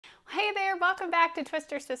Hey there, welcome back to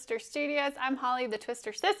Twister Sister Studios. I'm Holly, the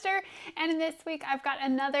Twister Sister, and this week I've got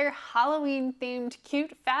another Halloween themed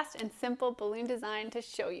cute, fast, and simple balloon design to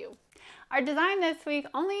show you. Our design this week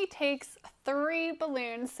only takes 3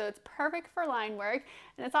 balloons, so it's perfect for line work,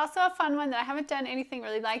 and it's also a fun one that I haven't done anything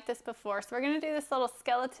really like this before. So we're going to do this little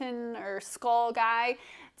skeleton or skull guy.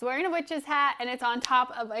 It's wearing a witch's hat and it's on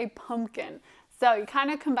top of a pumpkin. So you're kind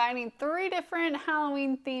of combining 3 different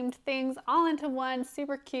Halloween themed things all into one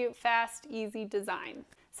super cute, fast, easy design.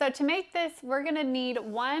 So to make this, we're gonna need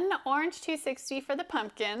 1 orange 260 for the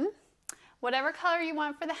pumpkin, whatever color you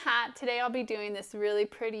want for the hat. Today I'll be doing this really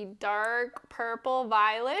pretty dark purple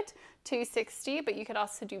violet 260, but you could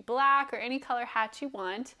also do black or any color hat you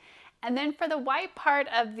want. And then for the white part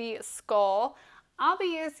of the skull, I'll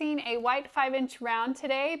be using a white 5-inch round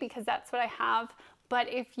today because that's what I have. But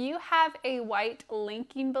if you have a white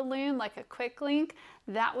linking balloon, like a quick link,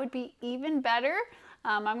 that would be even better.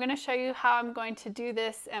 I'm going to show you how I'm going to do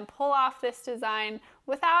this and pull off this design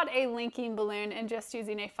without a linking balloon and just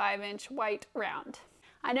using a 5-inch white round.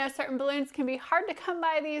 I know certain balloons can be hard to come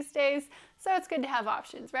by these days, so it's good to have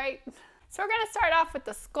options, right? So we're going to start off with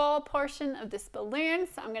the skull portion of this balloon.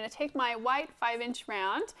 So I'm going to take my white 5-inch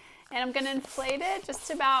round and I'm going to inflate it just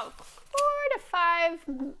about 4 to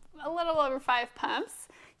 5, a little over 5 pumps.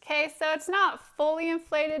 Okay, so it's not fully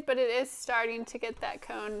inflated, but it is starting to get that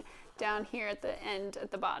cone down here at the end at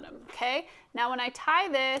the bottom. Okay, now when I tie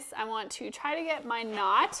this, I want to try to get my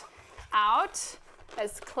knot out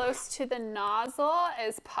as close to the nozzle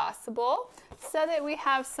as possible so that we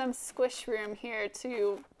have some squish room here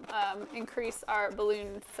to increase our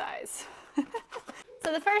balloon size.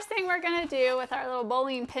 So the first thing we're going to do with our little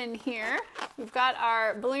bowling pin here, we've got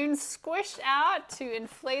our balloon squished out to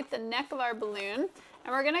inflate the neck of our balloon, and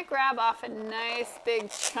we're going to grab off a nice big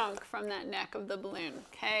chunk from that neck of the balloon.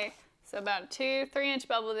 Okay, so about a 2-3 inch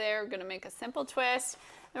bubble there. We're going to make a simple twist,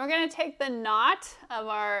 and we're going to take the knot of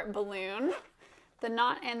our balloon, the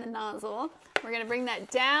knot and the nozzle. We're going to bring that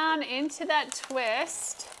down into that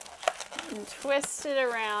twist and twist it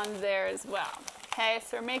around there as well. Okay,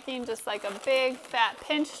 so we're making just like a big fat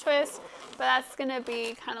pinch twist, but that's going to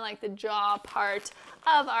be kind of like the jaw part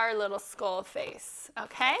of our little skull face.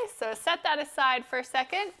 Okay, so set that aside for a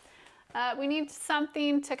second. We need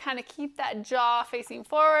something to kind of keep that jaw facing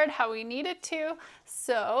forward how we need it to.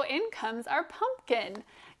 So in comes our pumpkin.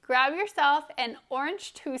 Grab yourself an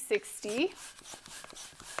orange 260,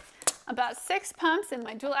 about 6 pumps in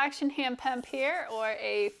my dual action hand pump here, or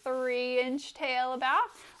a 3-inch tail about.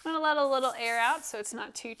 I'm going to let a little air out so it's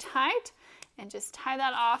not too tight, and just tie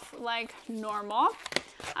that off like normal.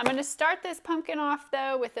 I'm going to start this pumpkin off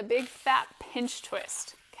though with a big fat pinch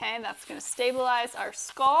twist. Okay, that's going to stabilize our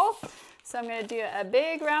skull. So I'm going to do a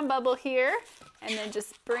big round bubble here and then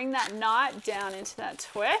just bring that knot down into that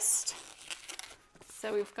twist.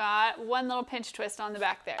 So we've got one little pinch twist on the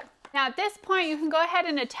back there. Now at this point you can go ahead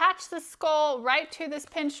and attach the skull right to this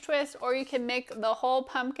pinch twist, or you can make the whole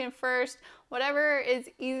pumpkin first, whatever is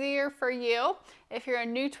easier for you. If you're a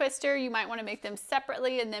new twister, you might want to make them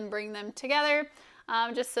separately and then bring them together,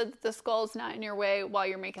 just so that the skull is not in your way while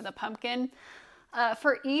you're making the pumpkin.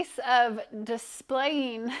 For ease of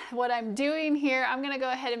displaying what I'm doing here, I'm going to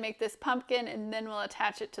go ahead and make this pumpkin and then we'll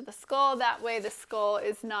attach it to the skull. That way the skull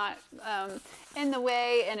is not in the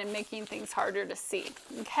way and in making things harder to see.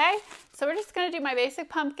 Okay, so we're just going to do my basic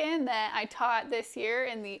pumpkin that I taught this year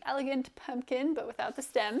in the elegant pumpkin, but without the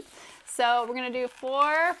stem. So we're going to do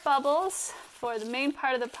 4 bubbles for the main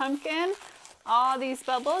part of the pumpkin. All these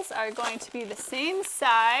bubbles are going to be the same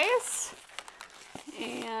size,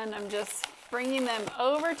 and I'm just bringing them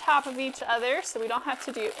over top of each other so we don't have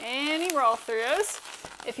to do any roll throughs.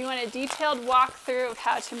 If you want a detailed walkthrough of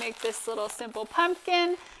how to make this little simple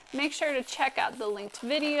pumpkin, make sure to check out the linked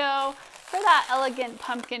video for that elegant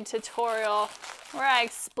pumpkin tutorial where I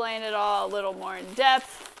explain it all a little more in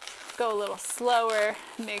depth, go a little slower,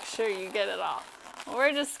 make sure you get it all.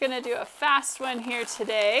 We're just going to do a fast one here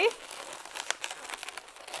today.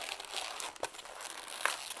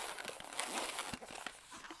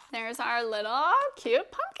 There's our little cute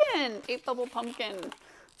pumpkin, 8-bubble pumpkin.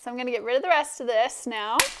 So I'm going to get rid of the rest of this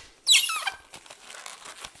now.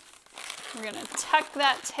 We're going to tuck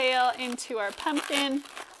that tail into our pumpkin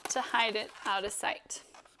to hide it out of sight.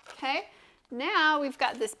 Okay, now we've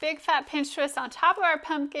got this big fat pinch twist on top of our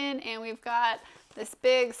pumpkin, and we've got this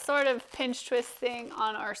big sort of pinch twist thing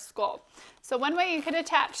on our skull. So one way you could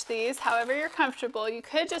attach these, however you're comfortable, you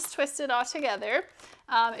could just twist it all together.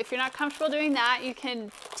 If you're not comfortable doing that, you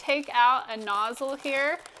can take out a nozzle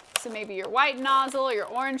here. So maybe your white nozzle, your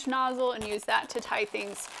orange nozzle, and use that to tie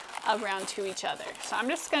things around to each other. So I'm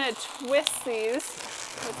just going to twist these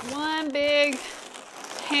with one big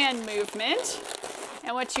hand movement.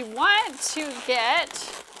 And what you want to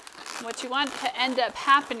end up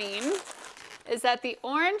happening is that the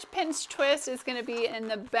orange pinch twist is going to be in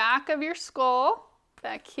the back of your skull,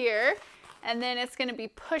 back here, and then it's going to be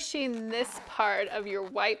pushing this part of your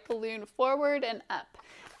white balloon forward and up.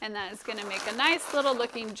 And that is going to make a nice little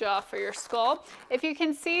looking jaw for your skull. If you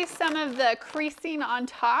can see some of the creasing on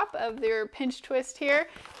top of your pinch twist here,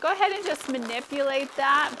 go ahead and just manipulate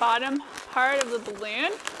that bottom part of the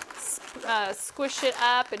balloon. Squish it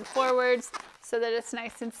up and forwards so that it's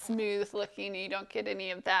nice and smooth looking and you don't get any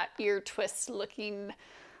of that ear twist looking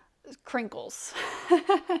crinkles.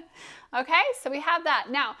 Okay, so we have that.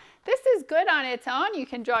 Now, this is good on its own. You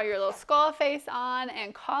can draw your little skull face on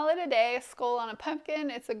and call it a day. A skull on a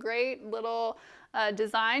pumpkin. It's a great little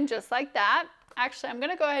design just like that. Actually, I'm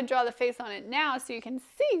going to go ahead and draw the face on it now so you can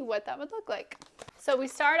see what that would look like. So we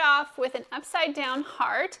start off with an upside down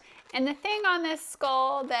heart. And the thing on this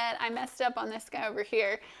skull that I messed up on this guy over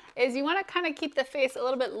here is you want to kind of keep the face a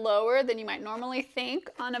little bit lower than you might normally think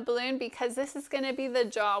on a balloon, because this is going to be the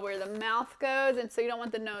jaw where the mouth goes, and so you don't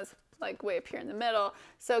want the nose like way up here in the middle.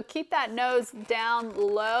 So keep that nose down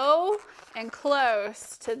low and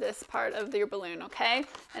close to this part of your balloon, okay?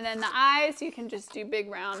 And then the eyes, you can just do big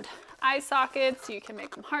round eye sockets. You can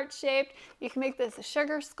make them heart-shaped. You can make this a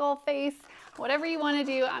sugar skull face, whatever you want to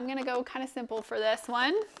do. I'm going to go kind of simple for this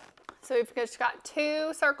one. So we've just got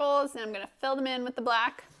 2 circles, and I'm going to fill them in with the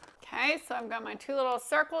black. Okay, so I've got my 2 little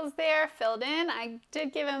circles there filled in. I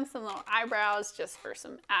did give him some little eyebrows just for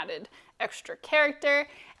some added extra character.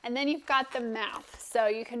 And then you've got the mouth. So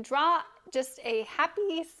you can draw just a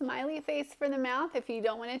happy smiley face for the mouth if you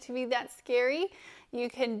don't want it to be that scary. You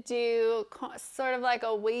can do sort of like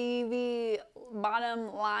a wavy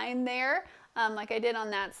bottom line there, like I did on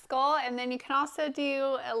that skull. And then you can also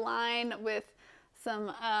do a line with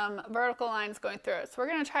some vertical lines going through it. So we're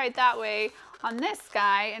going to try it that way on this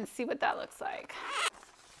guy and see what that looks like.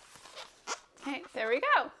 Okay, there we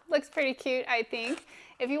go. Looks pretty cute, I think.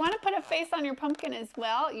 If you want to put a face on your pumpkin as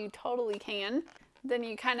well, you totally can. Then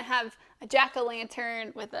you kind of have a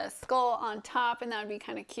jack-o'-lantern with a skull on top, and that would be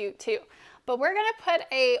kind of cute too. But we're going to put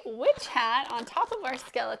a witch hat on top of our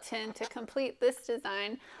skeleton to complete this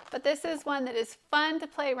design. But this is one that is fun to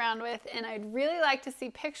play around with, and I'd really like to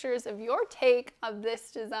see pictures of your take of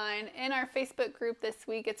this design in our Facebook group this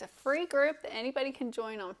week. It's a free group that anybody can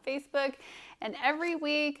join on Facebook, and every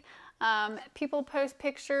week people post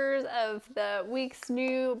pictures of the week's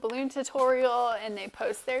new balloon tutorial, and they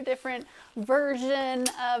post their different version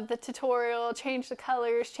of the tutorial, change the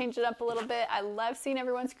colors, change it up a little bit. I love seeing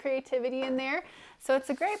everyone's creativity in there. So it's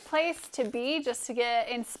a great place to be just to get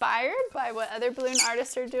inspired by what other balloon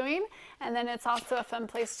artists are doing. And then it's also a fun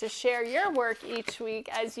place to share your work each week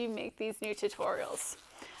as you make these new tutorials.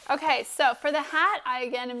 Okay, so for the hat, I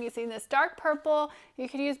again am using this dark purple. You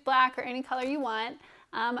could use black or any color you want.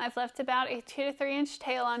 I've left about a 2 to 3 inch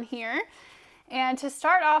tail on here. And to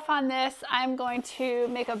start off on this, I'm going to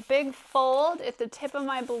make a big fold at the tip of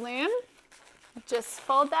my balloon. Just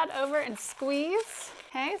fold that over and squeeze.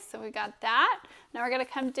 Okay, so we got that. Now we're going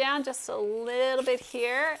to come down just a little bit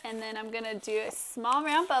here, and then I'm going to do a small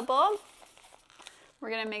round bubble. We're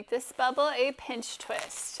going to make this bubble a pinch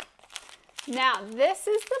twist. Now this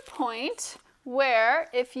is the point where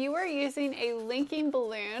if you were using a linking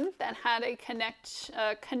balloon that had a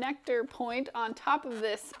connector point on top of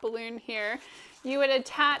this balloon here, you would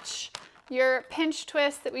attach your pinch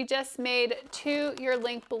twist that we just made to your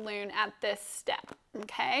link balloon at this step,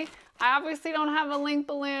 okay? I obviously don't have a link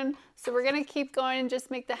balloon, so we're gonna keep going and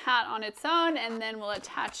just make the hat on its own, and then we'll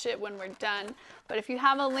attach it when we're done. But if you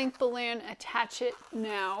have a link balloon, attach it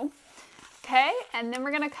now. Okay, and then we're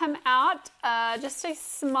going to come out just a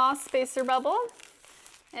small spacer bubble,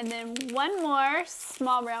 and then one more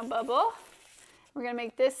small round bubble. We're going to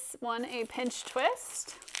make this one a pinch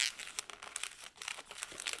twist.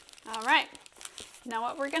 All right, now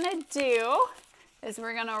what we're going to do is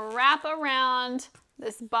we're going to wrap around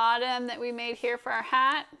this bottom that we made here for our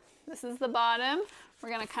hat. This is the bottom. We're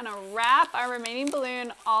going to kind of wrap our remaining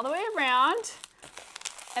balloon all the way around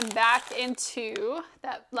and back into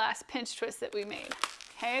that last pinch twist that we made.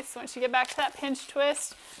 Okay, so once you get back to that pinch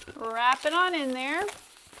twist, wrap it on in there.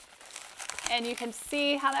 And you can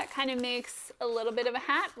see how that kind of makes a little bit of a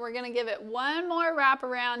hat. We're gonna give it one more wrap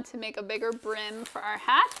around to make a bigger brim for our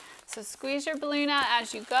hat. So squeeze your balloon out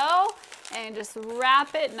as you go and just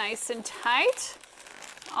wrap it nice and tight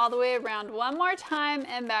all the way around one more time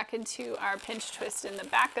and back into our pinch twist in the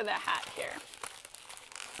back of the hat here.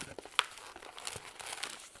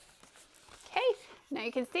 Okay, now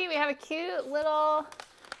you can see we have a cute little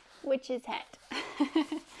witch's hat.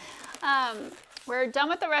 We're done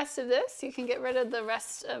with the rest of this. You can get rid of the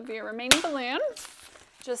rest of your remaining balloon.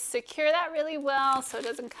 Just secure that really well so it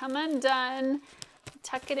doesn't come undone.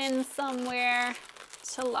 Tuck it in somewhere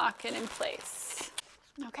to lock it in place.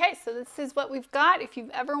 Okay, so this is what we've got. If you've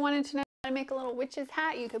ever wanted to know how to make a little witch's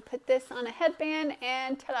hat, you could put this on a headband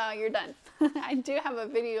and ta-da, you're done. I do have a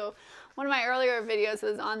video. One of my earlier videos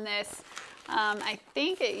was on this. I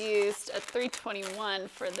think it used a 321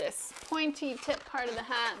 for this pointy tip part of the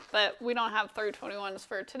hat, but we don't have 321s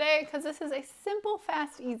for today because this is a simple,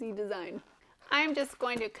 fast, easy design. I'm just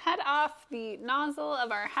going to cut off the nozzle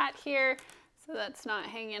of our hat here so that's not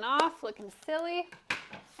hanging off, looking silly.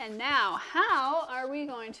 And now, how are we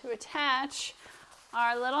going to attach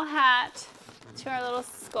our little hat to our little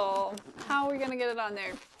skull? How are we going to get it on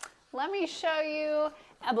there? Let me show you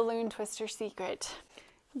a balloon twister secret.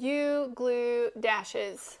 You glue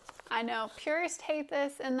dashes. I know purists hate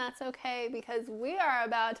this, and that's okay because we are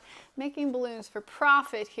about making balloons for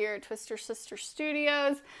profit here at Twister Sister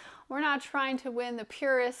Studios. We're not trying to win the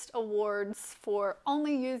purist awards for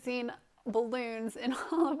only using balloons in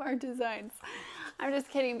all of our designs. I'm just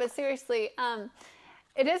kidding, but seriously,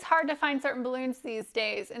 it is hard to find certain balloons these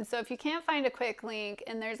days, and so if you can't find a quick link,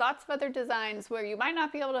 and there's lots of other designs where you might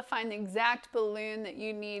not be able to find the exact balloon that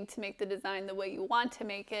you need to make the design the way you want to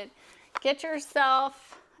make it, get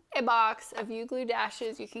yourself a box of U-Glue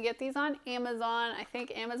dashes. You can get these on Amazon. I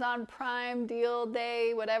think Amazon Prime Deal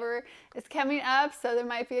Day, whatever, is coming up, so there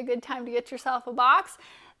might be a good time to get yourself a box.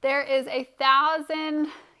 There is 1,000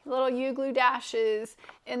 little U-Glue dashes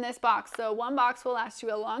in this box, so one box will last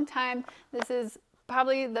you a long time. This is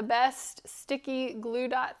probably the best sticky glue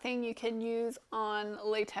dot thing you can use on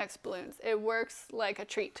latex balloons. It works like a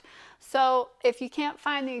treat. So if you can't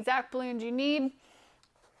find the exact balloons you need,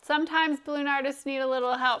 sometimes balloon artists need a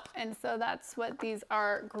little help, and so that's what these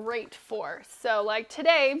are great for. So like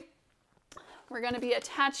today, we're going to be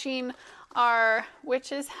attaching our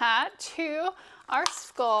witch's hat to our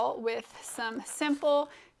skull with some simple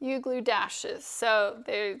U-Glue dashes. So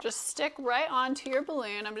they just stick right onto your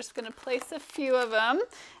balloon. I'm just going to place a few of them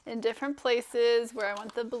in different places where I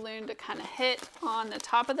want the balloon to kind of hit on the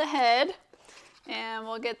top of the head. And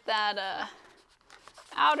we'll get that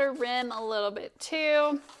outer rim a little bit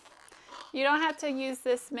too. You don't have to use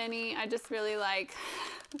this many. I just really like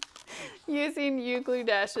using U-Glue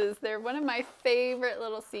dashes. They're one of my favorite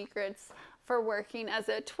little secrets for working as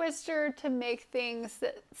a twister to make things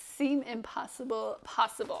that seem impossible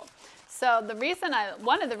possible. So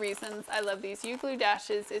one of the reasons I love these U-Glue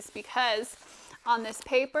dashes is because on this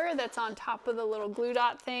paper that's on top of the little glue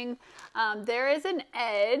dot thing, there is an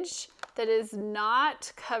edge that is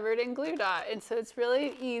not covered in glue dot, and so it's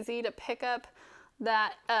really easy to pick up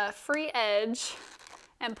that free edge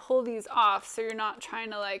and pull these off, so you're not trying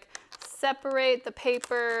to like separate the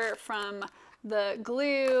paper from the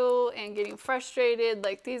glue and getting frustrated.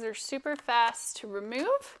 Like, these are super fast to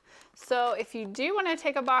remove. So if you do want to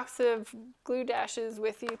take a box of glue dashes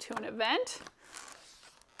with you to an event,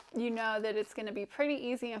 you know that it's going to be pretty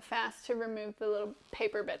easy and fast to remove the little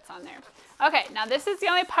paper bits on there. Okay, now this is the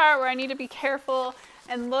only part where I need to be careful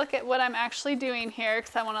and look at what I'm actually doing here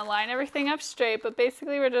because I want to line everything up straight, but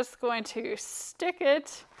basically we're just going to stick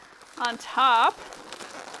it on top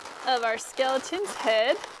of our skeleton's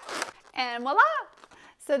head. And voila!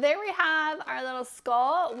 So there we have our little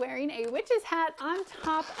skull wearing a witch's hat on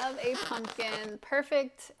top of a pumpkin.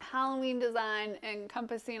 Perfect Halloween design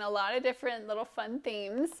encompassing a lot of different little fun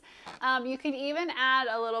themes. You could even add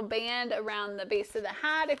a little band around the base of the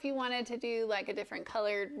hat if you wanted to do like a different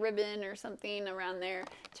colored ribbon or something around there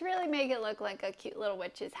to really make it look like a cute little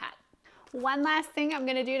witch's hat. One last thing I'm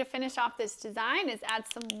going to do to finish off this design is add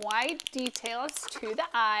some white details to the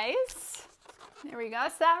eyes. There we go.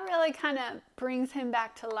 So that really kind of brings him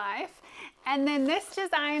back to life. And then this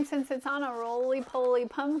design, since it's on a roly-poly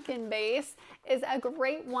pumpkin base, is a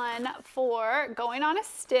great one for going on a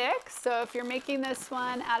stick. So if you're making this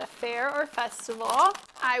one at a fair or festival,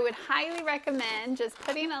 I would highly recommend just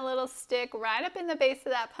putting a little stick right up in the base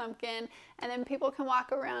of that pumpkin, and then people can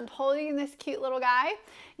walk around holding this cute little guy.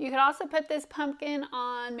 You could also put this pumpkin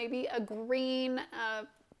on maybe a green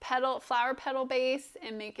flower petal base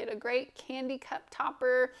and make it a great candy cup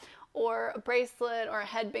topper or a bracelet or a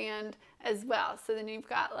headband as well. So then you've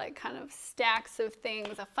got like kind of stacks of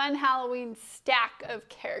things, a fun Halloween stack of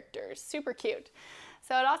characters. Super cute.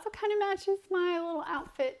 So it also kind of matches my little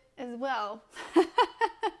outfit as well,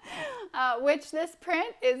 which this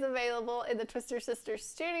print is available in the Twister Sister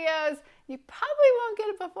Studios. You probably won't get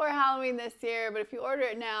it before Halloween this year, but if you order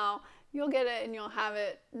it now, you'll get it and you'll have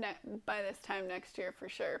it by this time next year for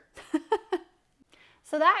sure.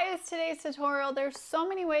 So that is today's tutorial. There's so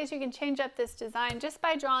many ways you can change up this design just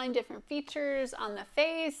by drawing different features on the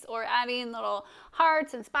face or adding little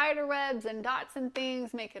hearts and spider webs and dots and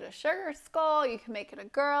things. Make it a sugar skull, you can make it a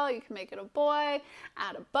girl, you can make it a boy,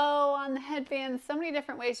 add a bow on the headband. So many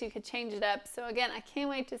different ways you could change it up. So again, I can't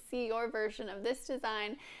wait to see your version of this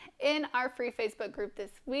design in our free Facebook group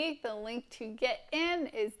this week. The link to get in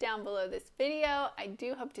is down below this video. I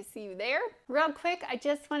do hope to see you there. Real quick, I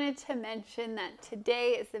just wanted to mention that today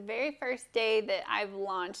is the very first day that I've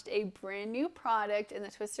launched a brand new product in the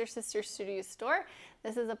Twister Sisters Studio store.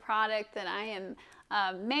 This is a product that I am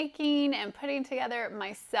making and putting together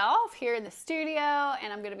myself here in the studio,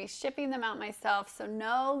 and I'm going to be shipping them out myself, so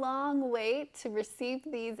no long wait to receive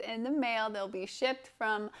these in the mail. They'll be shipped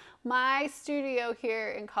from my studio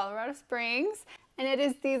here in Colorado Springs, and it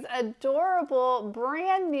is these adorable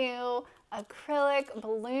brand new acrylic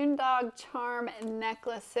balloon dog charm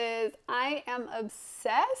necklaces. I am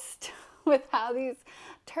obsessed with how these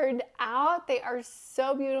turned out. They are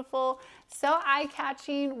so beautiful, so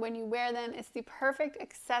eye-catching when you wear them. It's the perfect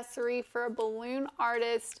accessory for a balloon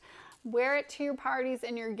artist. Wear it to your parties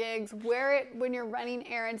and your gigs. Wear it when you're running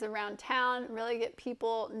errands around town. Really get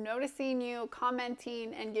people noticing you,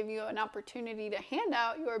 commenting, and give you an opportunity to hand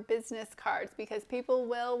out your business cards, because people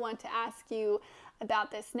will want to ask you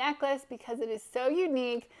about this necklace because it is so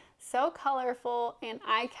unique, so colorful and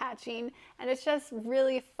eye-catching, and it's just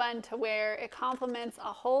really fun to wear. It complements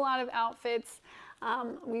a whole lot of outfits.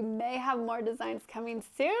 We may have more designs coming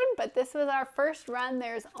soon, but this was our first run.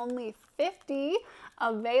 There's only 50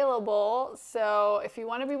 available, so if you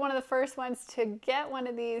want to be one of the first ones to get one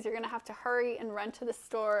of these, you're going to have to hurry and run to the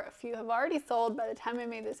store. A few have already sold by the time I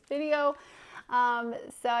made this video.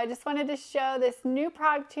 So I just wanted to show this new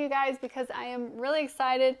product to you guys because I am really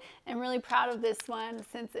excited and really proud of this one,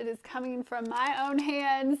 since it is coming from my own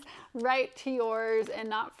hands right to yours and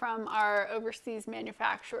not from our overseas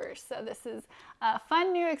manufacturers. So this is a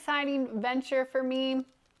fun, new, exciting venture for me.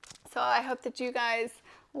 So I hope that you guys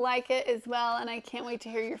like it as well, and I can't wait to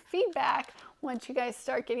hear your feedback once you guys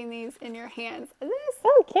start getting these in your hands. Isn't this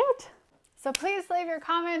so cute? So please leave your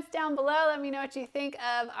comments down below. Let me know what you think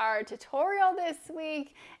of our tutorial this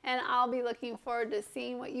week, and I'll be looking forward to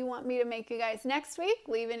seeing what you want me to make you guys next week.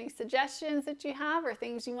 Leave any suggestions that you have or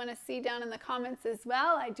things you want to see down in the comments as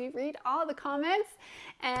well. I do read all the comments,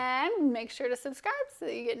 and make sure to subscribe so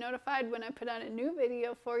that you get notified when I put out a new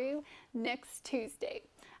video for you next Tuesday.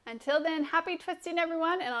 Until then, happy twisting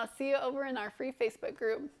everyone, and I'll see you over in our free Facebook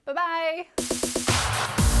group. Bye-bye.